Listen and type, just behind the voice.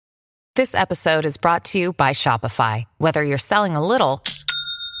This episode is brought to you by Shopify. Whether you're selling a little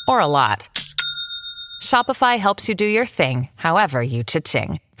or a lot, Shopify helps you do your thing, however you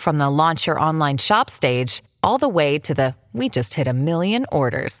cha-ching. From the launch your online shop stage, all the way to the we just hit 1 million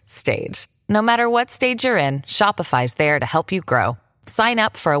orders stage. No matter what stage you're in, Shopify's there to help you grow. Sign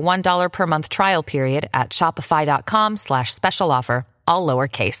up for a $1 per month trial period at shopify.com/special offer, all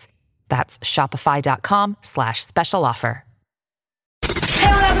lowercase. That's shopify.com/special offer.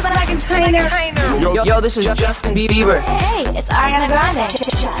 Hey, what up, it's Megan Trainor. Yo, this is Justin Bieber. Hey, it's Ariana Grande.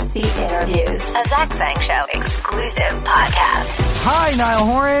 Just the Interviews, a Zach Sang Show exclusive podcast. Hi, Niall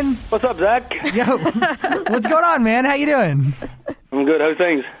Horan. What's up, Zach? Yo, what's going on, man? How you doing? I'm good. How's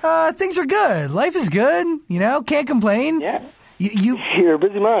things? Things are good. Life is good. Can't complain. Yeah. You're a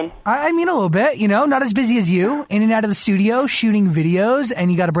busy man. I mean, a little bit. Not as busy as you. In and out of the studio, shooting videos,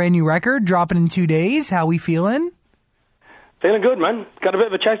 and you got a brand new record dropping in 2 days. How we feeling? Feeling good, man. Got a bit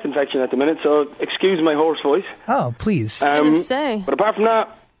of a chest infection at the minute, so excuse my hoarse voice. Oh, please. But apart from that,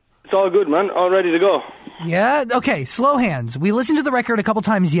 it's all good, man. All ready to go. Yeah? Okay, Slow Hands. We listened to the record a couple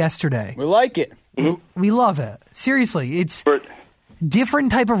times yesterday. We like it. Mm-hmm. We love it. Seriously, it's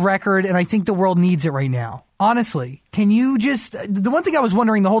different type of record, and I think the world needs it right now. Honestly, can you just... The one thing I was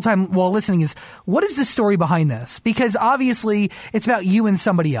wondering the whole time while listening is, what is the story behind this? Because obviously, it's about you and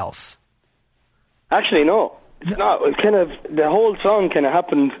somebody else. Actually, no. It's not. It's kind of... The whole song kind of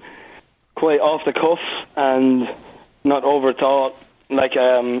happened quite off the cuff and not overthought. Like,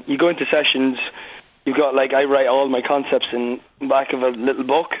 you go into sessions, you've got, I write all my concepts in the back of a little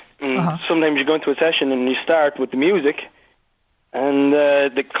book. And sometimes you go into a session and you start with the music, and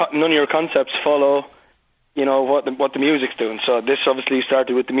none of your concepts follow... what the music's doing. So this obviously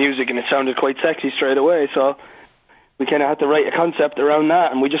started with the music, and it sounded quite sexy straight away. So we kind of had to write a concept around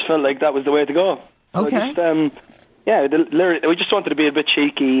that, and we just felt like that was the way to go. So okay. We just wanted to be a bit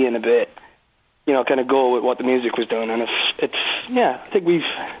cheeky and a bit, kind of go with what the music was doing, and I think we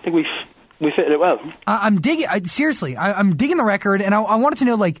fitted it well. I'm digging. Seriously, I'm digging the record, and I wanted to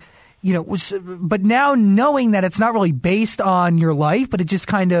know, but now knowing that it's not really based on your life, but it just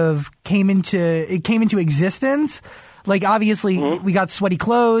kind of came into existence. Like, obviously, we got Sweaty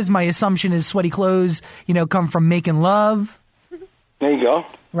Clothes. My assumption is Sweaty Clothes, come from making love. There you go.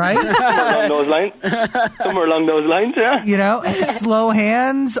 Right? Somewhere along those lines, yeah. Slow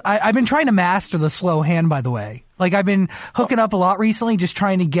Hands. I've been trying to master the slow hand, by the way. Like, I've been hooking up a lot recently, just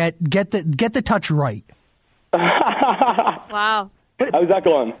trying to get the touch right. Wow. How's that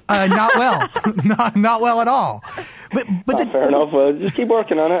going? Not well. not well at all. But fair enough. Just keep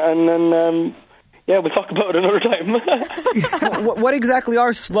working on it, and then we'll talk about it another time. What exactly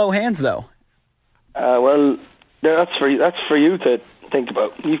are slow hands, though? Well, that's for you to think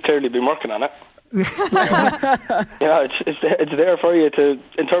about. You've clearly been working on it. It's there for you to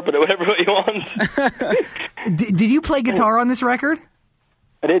interpret it whatever way you want. Did you play guitar on this record?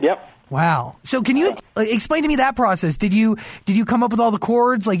 I did, yep. Wow. So can you explain to me that process? Did you come up with all the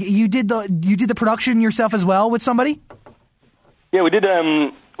chords? Like, you did the production yourself as well with somebody? Yeah, we did.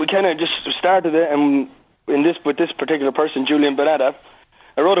 We kind of just started it, and with this particular person, Julian Bonetta.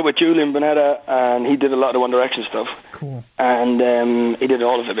 I wrote it with Julian Bonetta, and he did a lot of the One Direction stuff. Cool. And he did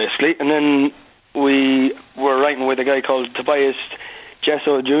all of it, basically. And then we were writing with a guy called Tobias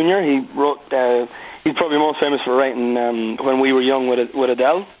Jesso Jr. He wrote... he's probably most famous for writing When We Were Young with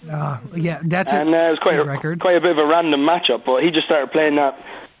Adele. Yeah, that's it was quite a bit of a random matchup, but he just started playing that,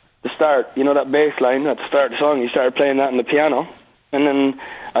 the start, that bass line at the start of the song. He started playing that on the piano, and then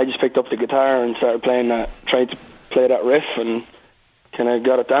I just picked up the guitar and started playing that, tried to play that riff, and kind of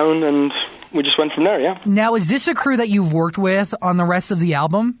got it down, and we just went from there, yeah. Now, is this a crew that you've worked with on the rest of the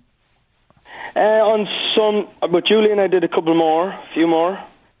album? On some, with Julian I did a few more.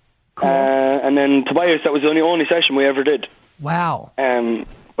 Cool. And then Tobias, that was the only session we ever did. Wow.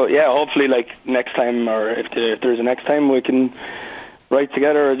 But yeah, hopefully, next time, or if there's a next time, we can write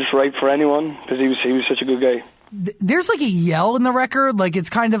together or just write for anyone, because he was such a good guy. There's a yell in the record, it's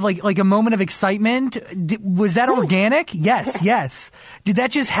kind of like a moment of excitement. Was that organic? Yes. Did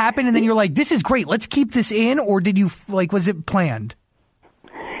that just happen and then you're like, this is great, let's keep this in, or did you, was it planned?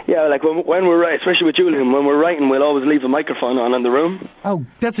 Yeah, when we're writing, especially with Julian, when we're writing, we'll always leave a microphone on in the room. Oh,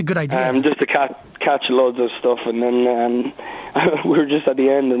 that's a good idea. Just to catch loads of stuff, and then we were just at the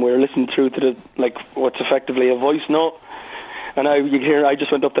end, and we were listening through to what's effectively a voice note. And I just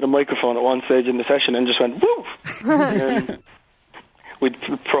went up to the microphone at one stage in the session and just went, woo! And we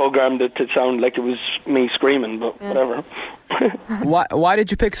programmed it to sound like it was me screaming, but whatever. Why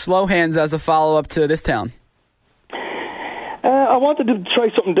did you pick Slow Hands as a follow-up to This Town? I wanted to try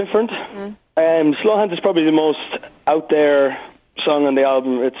something different. Slow Hands is probably the most out there song on the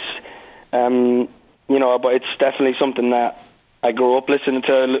album. You know, but it's definitely something that I grew up listening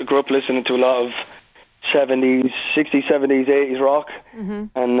to a lot of 60s, 70s, 80s rock.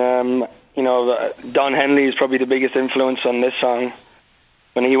 And, you know, Don Henley is probably the biggest influence on this song.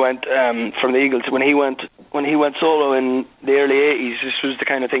 When he went from the Eagles, when he went solo in the early 80s, this was the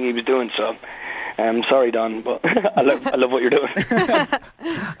kind of thing he was doing. So, sorry, Don, but I love what you're doing.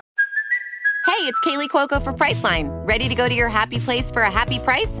 Hey, it's Kaylee Cuoco for Priceline. Ready to go to your happy place for a happy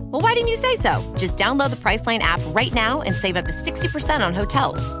price? Well, why didn't you say so? Just download the Priceline app right now and save up to 60% on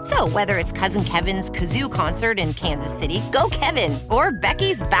hotels. So whether it's Cousin Kevin's Kazoo Concert in Kansas City, go Kevin, or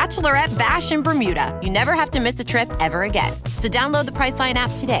Becky's Bachelorette Bash in Bermuda, you never have to miss a trip ever again. So download the Priceline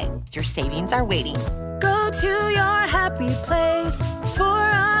app today. Your savings are waiting. Go to your happy place for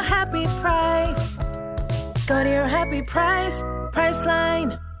a happy price. Go to your happy price,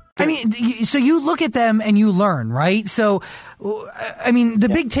 Priceline. I mean, so you look at them and you learn, right? So, I mean, the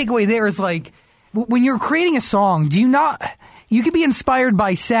big takeaway there is like, when you're creating a song, you could be inspired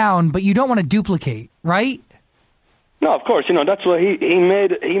by sound, but you don't want to duplicate, right? No, of course, you know, that's what he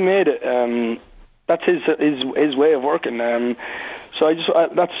made it. That's his way of working. So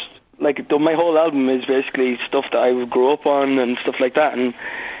that's like my whole album is basically stuff that I grew up on and stuff like that. And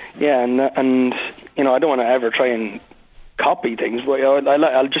yeah, and you know, I don't want to ever try and copy things, but you know,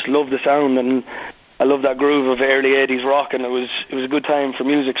 I just love the sound, and I love that groove of early 80s rock, and it was a good time for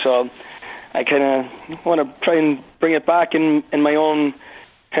music, so I kind of want to try and bring it back in my own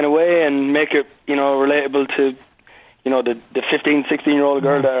kind of way and make it, you know, relatable to, you know, the 15, 16-year-old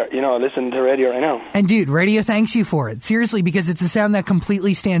girl that, you know, listen to radio right now. And dude, radio thanks you for it. Seriously, because it's a sound that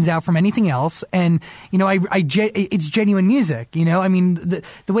completely stands out from anything else. And, you know, it's genuine music, you know? I mean,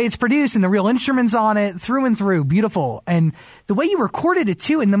 the way it's produced and the real instruments on it, through and through, beautiful. And the way you recorded it,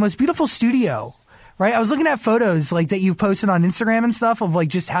 too, in the most beautiful studio, right? I was looking at photos, like, that you've posted on Instagram and stuff of, like,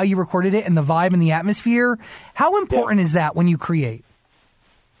 just how you recorded it and the vibe and the atmosphere. How important is that when you create?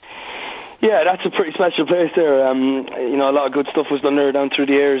 Yeah, that's a pretty special place there. You know, a lot of good stuff was done there down through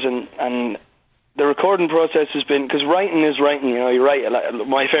the years, and the recording process has been, because writing is writing, you know, you write.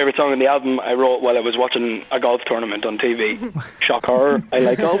 My favourite song on the album I wrote while I was watching a golf tournament on TV. Shock horror, I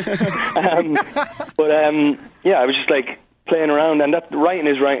like golf. Yeah, I was just like playing around, and that writing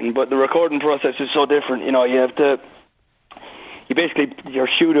is writing, but the recording process is so different. You know, your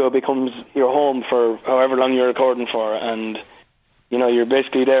studio becomes your home for however long you're recording for, and you know, you're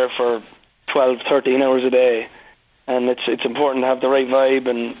basically there for 12, 13 hours a day, and it's important to have the right vibe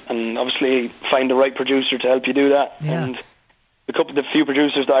and obviously find the right producer to help you do that. Yeah. And the few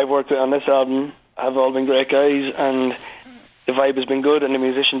producers that I've worked with on this album have all been great guys, and the vibe has been good, and the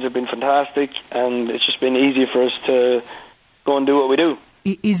musicians have been fantastic, and it's just been easy for us to go and do what we do.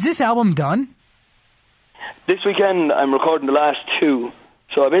 Is this album done? This weekend I'm recording the last two.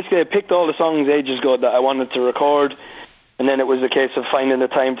 So I picked all the songs ages ago that I wanted to record, and then it was a case of finding the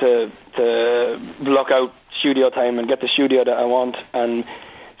time to block out studio time and get the studio that I want, and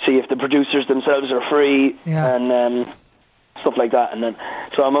see if the producers themselves are free, and stuff like that. And then,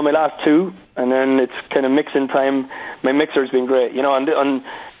 so I'm on my last two, and then it's kind of mixing time. My mixer's been great, you know, and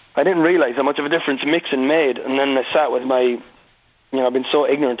I didn't realize how much of a difference mixing made. And then I sat with my, you know, I've been so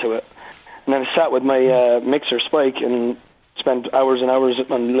ignorant to it, and then I sat with my mixer Spike and spent hours and hours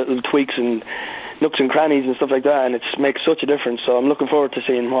on little tweaks and nooks and crannies and stuff like that, and it makes such a difference. So I'm looking forward to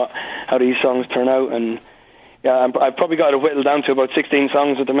seeing how these songs turn out. And yeah, I've probably got it whittled down to about 16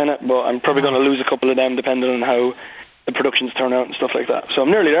 songs at the minute, but I'm probably going to lose a couple of them depending on how the productions turn out and stuff like that. So I'm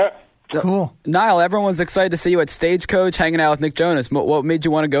nearly there. Cool. Niall, everyone's excited to see you at Stagecoach hanging out with Nick Jonas. What made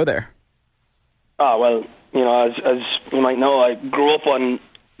you want to go there? Oh, well, you know, as you might know, I grew up on,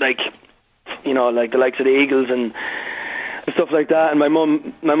 like, you know, like the likes of the Eagles and stuff like that, and my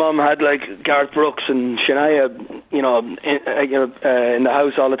mum had like Garth Brooks and Shania, you know, in the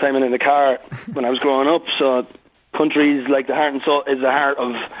house all the time and in the car when I was growing up. So country is like the heart and soul, is the heart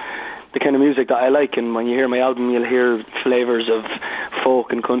of the kind of music that I like. And when you hear my album, you'll hear flavours of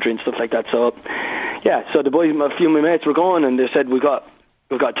folk and country and stuff like that. So yeah, so the boys, a few of my mates were going, and they said, we've got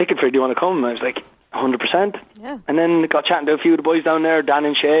a ticket for you, do you want to come? And I was like, 100%. Yeah. And then got chatting to a few of the boys down there, Dan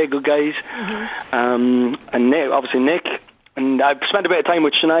and Shay, good guys. And Nick, obviously Nick. And I spent a bit of time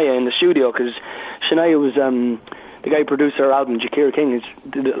with Shania in the studio, because Shania was the guy who produced our album. Jakir King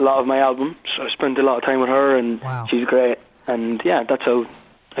did a lot of my album, so I spent a lot of time with her, and she's great. And yeah, that's how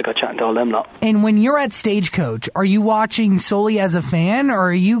I got chatting to all them lot. And when you're at Stagecoach, are you watching solely as a fan, or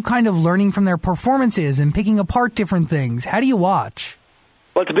are you kind of learning from their performances and picking apart different things? How do you watch?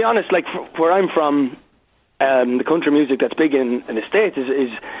 Well, to be honest, like where I'm from, the country music that's big in the States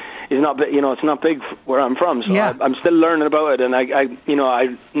is not, it's not big where I'm from. So Yeah. I'm still learning about it, and I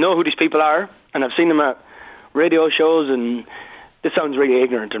know who these people are, and I've seen them at radio shows. And this sounds really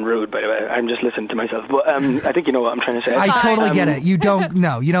ignorant and rude, by the way. I'm just listening to myself, but I think you know what I'm trying to say. I totally get it. You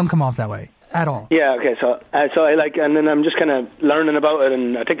don't come off that way at all. Yeah, okay, so I like, and then I'm just kind of learning about it,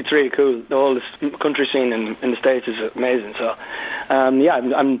 and I think it's really cool. The whole country scene in the States is amazing. So, I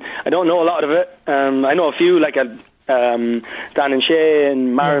don't know a lot of it. I know a few, like Dan and Shay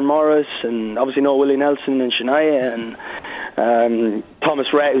and Maren Morris, and obviously know Willie Nelson and Shania, and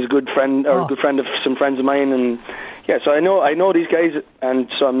Thomas Rhett, who's a good friend of some friends of mine, and yeah, so I know these guys, and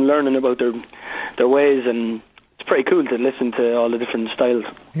so I'm learning about their ways, and it's pretty cool to listen to all the different styles.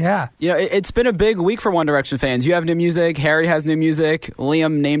 Yeah. It's been a big week for One Direction fans. You have new music. Harry has new music.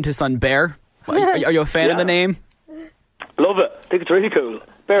 Liam named his son Bear. Are you a fan of the name? Love it. I think it's really cool.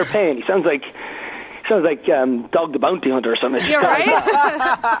 Bear Payne. He sounds like Dog the Bounty Hunter or something. You're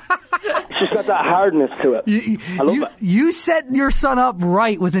right. It's just got that hardness to it. I love it. You set your son up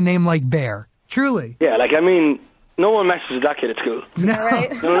right with a name like Bear. Truly. Yeah, no one messes with that kid at school. No.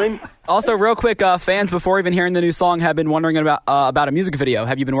 Right? You know what I mean? Also, real quick, fans, before even hearing the new song, have been wondering about a music video.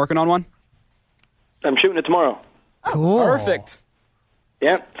 Have you been working on one? I'm shooting it tomorrow. Cool. Perfect.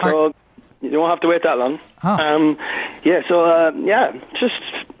 Yeah, so you won't have to wait that long. Huh. Just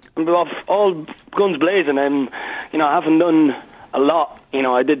I'm off all guns blazing. I haven't done a lot.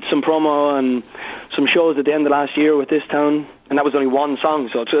 I did some promo and some shows at the end of last year with this town, and that was only one song,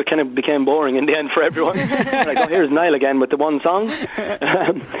 so it kind of became boring in the end for everyone. Like, oh, here's Niall again with the one song.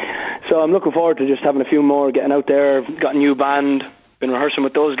 So I'm looking forward to just having a few more, getting out there, got a new band, been rehearsing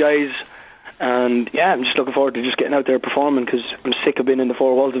with those guys, and yeah, I'm just looking forward to just getting out there performing, because I'm sick of being in the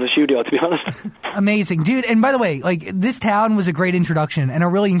four walls of a studio, to be honest. Amazing, dude. And by the way, this town was a great introduction and a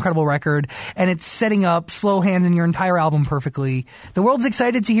really incredible record, and it's setting up Slow Hands in your entire album perfectly. The world's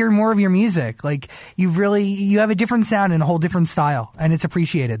excited to hear more of your music. You have a different sound and a whole different style, and it's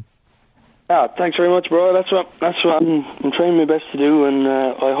appreciated. Thanks very much, bro. That's what I'm trying my best to do, and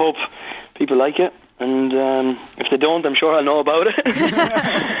I hope people like it. And if they don't, I'm sure I'll know about it.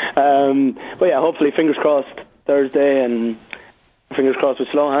 But yeah, hopefully, fingers crossed, Thursday, and fingers crossed with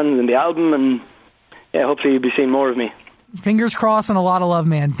Slow Hands and the album, and yeah, hopefully you'll be seeing more of me. Fingers crossed and a lot of love,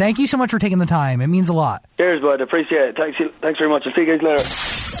 man. Thank you so much for taking the time. It means a lot. Cheers, bud. Appreciate it. Thanks very much. I'll see you guys later.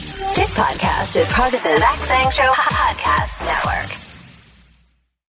 This podcast is part of the Zach Sang Show Podcast Network.